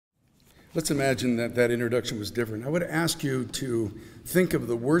Let's imagine that that introduction was different. I would ask you to think of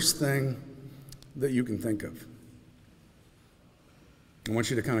the worst thing that you can think of. I want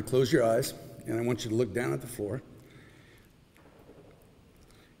you to kind of close your eyes, and I want you to look down at the floor.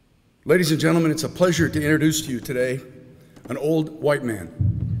 Ladies and gentlemen, it's a pleasure to introduce to you today an old white man.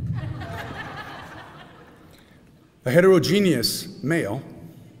 A heterogeneous male,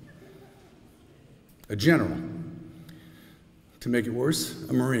 a general. To make it worse,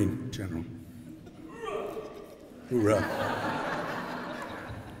 a Marine general. Hoorah.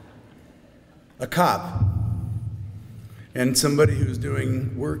 A cop, and somebody who's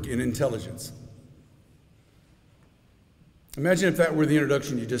doing work in intelligence. Imagine if that were the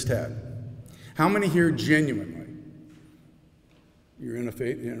introduction you just had. How many here genuinely, you're in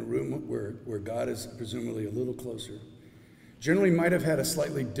a room where God is presumably a little closer, generally might have had a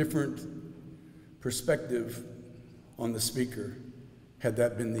slightly different perspective on the speaker had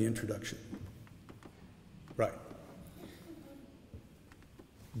that been the introduction? Right.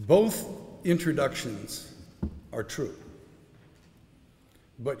 Both introductions are true,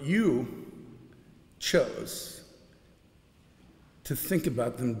 but you chose to think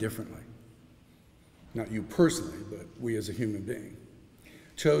about them differently. Not you personally, but we as a human being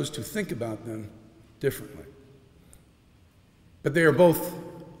chose to think about them differently. But they are both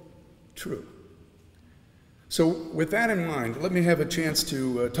true. So with that in mind, let me have a chance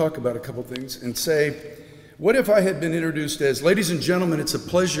to talk about a couple things and say, what if I had been introduced as, ladies and gentlemen, it's a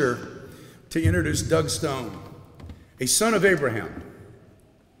pleasure to introduce Doug Stone, a son of Abraham.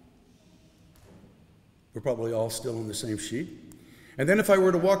 We're probably all still on the same sheet. And then if I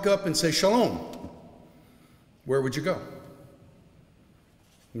were to walk up and say, shalom, where would you go?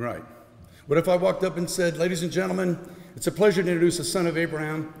 Right. What if I walked up and said, ladies and gentlemen, it's a pleasure to introduce a son of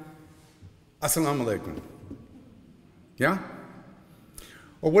Abraham, assalamu alaikum. Yeah?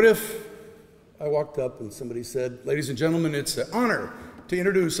 Or what if I walked up and somebody said, ladies and gentlemen, it's an honor to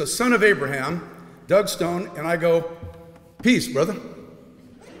introduce a son of Abraham, Doug Stone, and I go, peace, brother.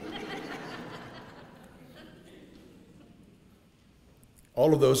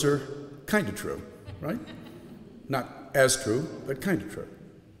 All of those are kind of true, right? Not as true, but kind of true.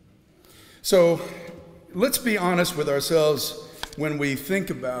 So let's be honest with ourselves when we think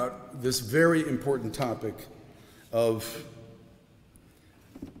about this very important topic of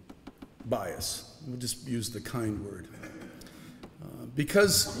bias. We'll just use the kind word.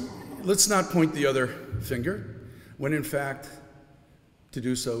 Because let's not point the other finger, when in fact, to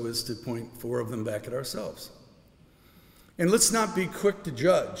do so is to point four of them back at ourselves. And let's not be quick to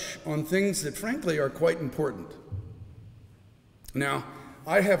judge on things that frankly are quite important. Now,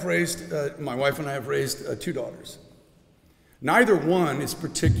 I have raised, my wife and I have raised two daughters. Neither one is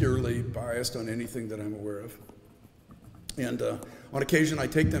particularly biased on anything that I'm aware of. And on occasion, I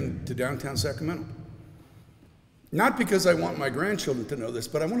take them to downtown Sacramento. Not because I want my grandchildren to know this,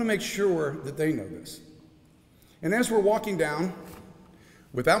 but I want to make sure that they know this. And as we're walking down,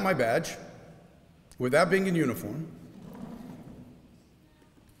 without my badge, without being in uniform,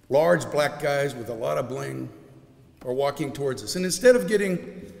 large black guys with a lot of bling are walking towards us. And instead of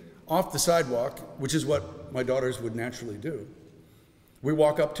getting off the sidewalk, which is what my daughters would naturally do, we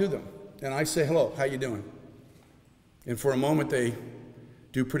walk up to them. And I say, hello, how you doing? And for a moment, they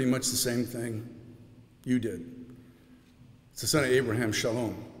do pretty much the same thing you did. It's the son of Abraham,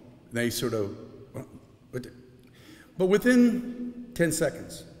 shalom. And they sort of, but within 10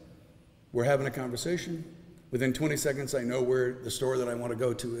 seconds, we're having a conversation. Within 20 seconds, I know where the store that I want to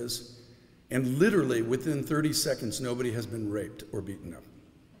go to is. And literally, within 30 seconds, nobody has been raped or beaten up.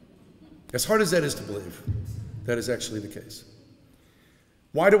 As hard as that is to believe, that is actually the case.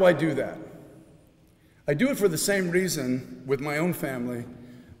 Why do I do that? I do it for the same reason with my own family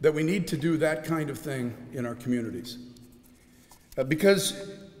that we need to do that kind of thing in our communities.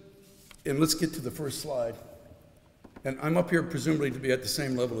 Because, and let's get to the first slide, and I'm up here presumably to be at the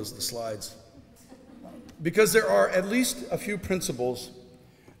same level as the slides, because there are at least a few principles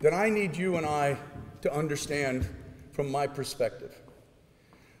that I need you and I to understand from my perspective.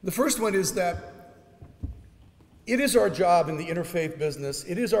 The first one is that it is our job in the interfaith business,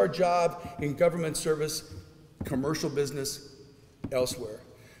 it is our job in government service, commercial business, elsewhere,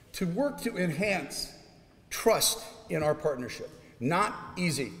 to work to enhance trust in our partnership. Not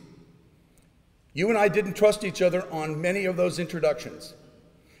easy. You and I didn't trust each other on many of those introductions.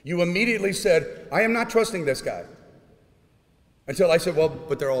 You immediately said, I am not trusting this guy. Until I said, well,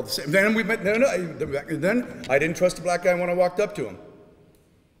 but they're all the same. Then we met, then I didn't trust the black guy when I walked up to him.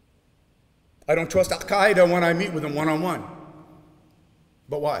 I don't trust Al-Qaeda when I meet with him one-on-one.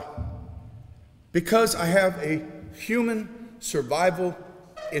 But why? Because I have a human survival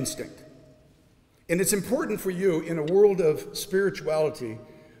instinct. And it's important for you in a world of spirituality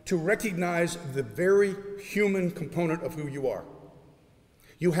to recognize the very human component of who you are.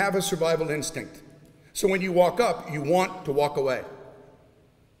 You have a survival instinct. So when you walk up, you want to walk away.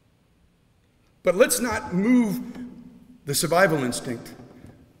 But let's not move the survival instinct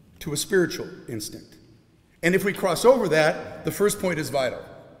to a spiritual instinct. And if we cross over that, the first point is vital,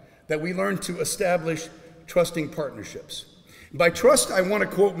 that we learn to establish trusting partnerships. By trust, I want to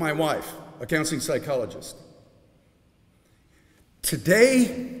quote my wife, a counseling psychologist.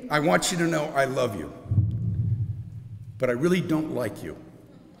 Today, I want you to know I love you, but I really don't like you.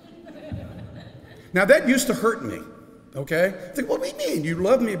 Now, that used to hurt me, okay? I think, what do you mean? You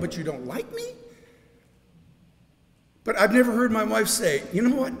love me, but you don't like me? But I've never heard my wife say, you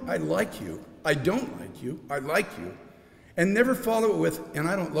know what? I like you. I don't like you. I like you. And never follow it with, and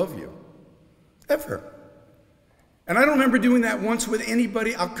I don't love you. Ever. And I don't remember doing that once with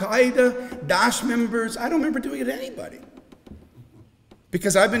anybody, Al-Qaeda, Daesh members. I don't remember doing it to anybody.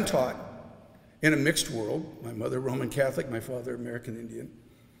 Because I've been taught in a mixed world, my mother Roman Catholic, my father American Indian,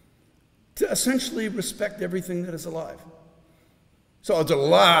 to essentially respect everything that is alive. So there's a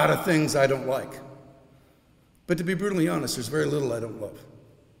lot of things I don't like. But to be brutally honest, there's very little I don't love.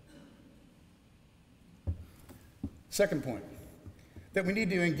 Second point, that we need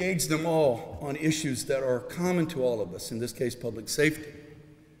to engage them all on issues that are common to all of us, in this case, public safety.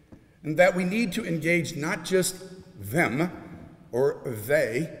 And that we need to engage not just them, or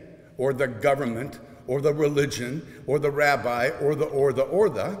they, or the government, or the religion, or the rabbi, or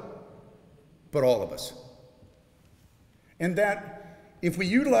the, but all of us. And that if we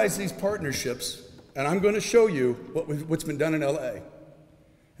utilize these partnerships, and I'm going to show you what's been done in LA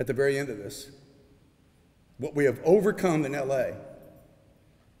at the very end of this, what we have overcome in LA,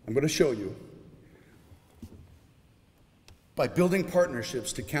 I'm going to show you by building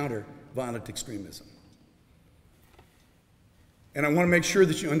partnerships to counter violent extremism. And I want to make sure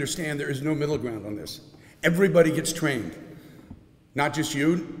that you understand there is no middle ground on this. Everybody gets trained. Not just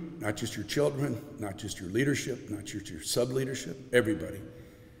you, not just your children, not just your leadership, not just your sub-leadership, everybody.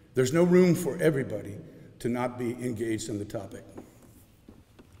 There's no room for everybody to not be engaged in the topic.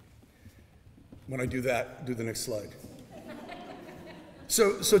 When I do that, do the next slide.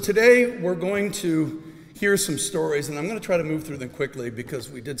 So today we're going to hear some stories, and I'm going to try to move through them quickly because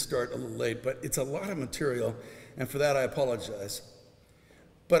we did start a little late, but it's a lot of material, and for that I apologize.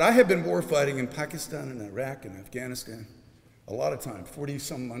 But I have been war fighting in Pakistan and Iraq and Afghanistan a lot of time,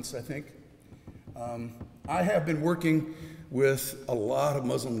 40-some months, I think. I have been working with a lot of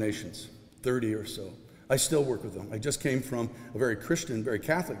Muslim nations, 30 or so. I still work with them. I just came from a very Christian, very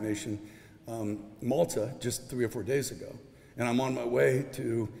Catholic nation, Malta, just 3 or 4 days ago. And I'm on my way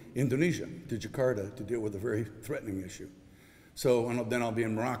to Indonesia, to Jakarta, to deal with a very threatening issue. So then I'll be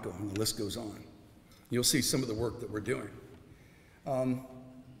in Morocco, and the list goes on. You'll see some of the work that we're doing.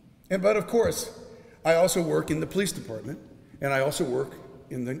 But of course, I also work in the police department, and I also work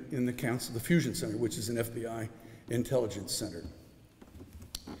in the council, the Fusion Center, which is an FBI intelligence center.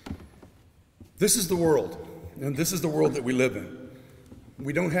 This is the world, and this is the world that we live in.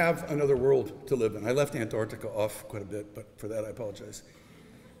 We don't have another world to live in. I left Antarctica off quite a bit, but for that I apologize.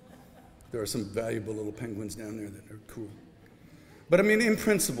 There are some valuable little penguins down there that are cool. But I mean, in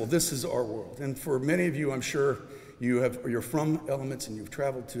principle, this is our world. And for many of you, I'm sure you're from elements and you've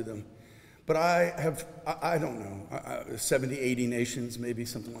traveled to them. But I don't know, 70, 80 nations, maybe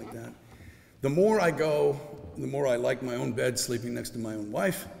something like that. The more I go, the more I like my own bed, sleeping next to my own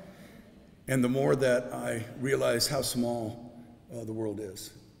wife, and the more that I realize how small the world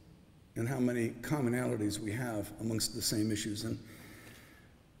is and how many commonalities we have amongst the same issues. And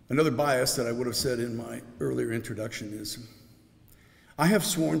another bias that I would have said in my earlier introduction is, I have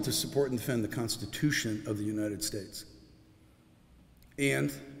sworn to support and defend the Constitution of the United States,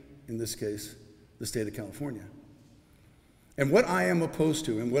 and, in this case, the state of California. And what I am opposed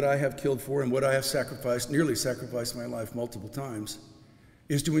to, and what I have killed for, and what I have sacrificed, nearly sacrificed my life multiple times,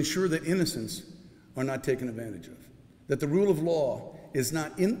 is to ensure that innocents are not taken advantage of, that the rule of law is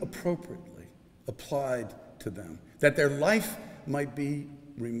not inappropriately applied to them, that their life might be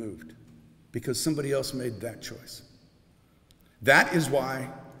removed because somebody else made that choice. That is why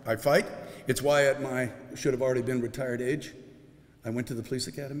I fight. It's why at my should have already been retired age, I went to the police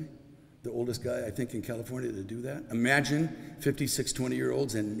academy, the oldest guy, I think, in California to do that. Imagine 56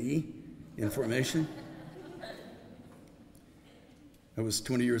 20-year-olds and me in formation. I was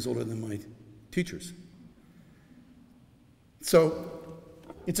 20 years older than my teachers. So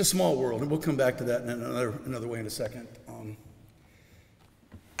it's a small world, and we'll come back to that in another way in a second.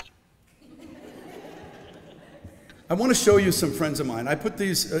 I want to show you some friends of mine. I put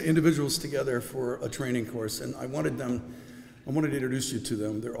these individuals together for a training course, and I wanted to introduce you to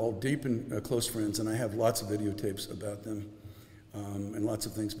them. They're all deep and close friends, and I have lots of videotapes about them and lots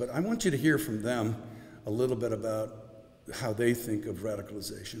of things. But I want you to hear from them a little bit about how they think of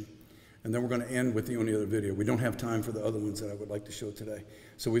radicalization. And then we're going to end with the only other video. We don't have time for the other ones that I would like to show today.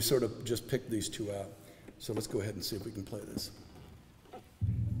 So we sort of just picked these two out. So let's go ahead and see if we can play this.